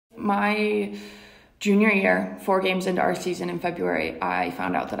my junior year, 4 games into our season in February, I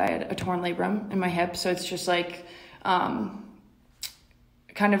found out that I had a torn labrum in my hip. So it's just like kind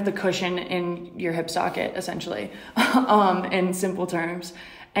of the cushion in your hip socket, essentially, in simple terms.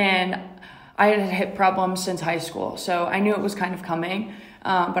 And I had hip problems since high school, so I knew it was kind of coming,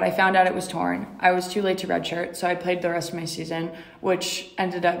 but I found out it was torn. I was too late to redshirt, so I played the rest of my season, which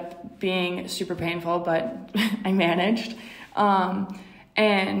ended up being super painful, but I managed.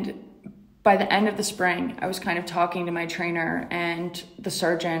 And by the end of the spring, I was kind of talking to my trainer and the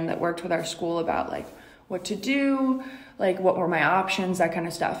surgeon that worked with our school about like what to do, like what were my options, that kind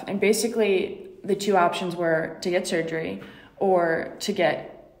of stuff. And basically the 2 options were to get surgery or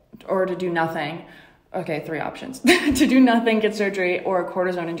to do nothing. Okay, 3 options. To do nothing, get surgery, or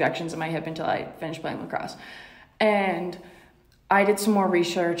cortisone injections in my hip until I finished playing lacrosse. And I did some more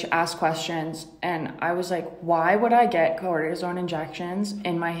research, asked questions, and I was like, why would I get cortisone injections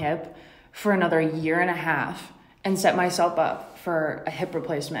in my hip for another 1.5 years and set myself up for a hip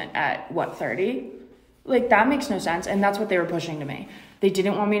replacement at 30? Like, that makes no sense. And that's what they were pushing to me. They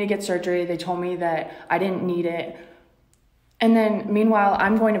didn't want me to get surgery. They told me that I didn't need it. And then meanwhile,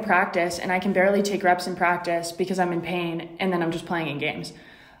 I'm going to practice and I can barely take reps in practice because I'm in pain, and then I'm just playing in games.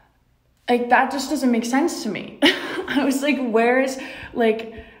 Like, that just doesn't make sense to me. I was like, where's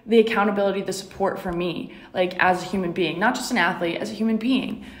like the accountability, the support for me, like as a human being, not just an athlete, as a human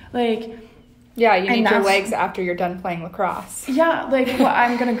being. Like, yeah, you need your legs after you're done playing lacrosse. Yeah, like, well,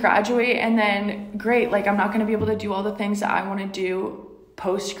 I'm going to graduate and then great, like I'm not going to be able to do all the things that I want to do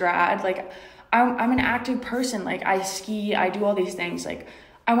post-grad. Like, I'm an active person. Like, I ski, I do all these things. Like,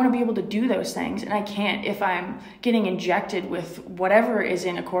 I want to be able to do those things, and I can't if I'm getting injected with whatever is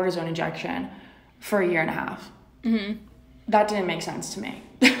in a cortisone injection for 1.5 years. Mm-hmm. That didn't make sense to me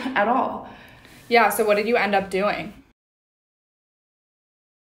at all. Yeah, so what did you end up doing?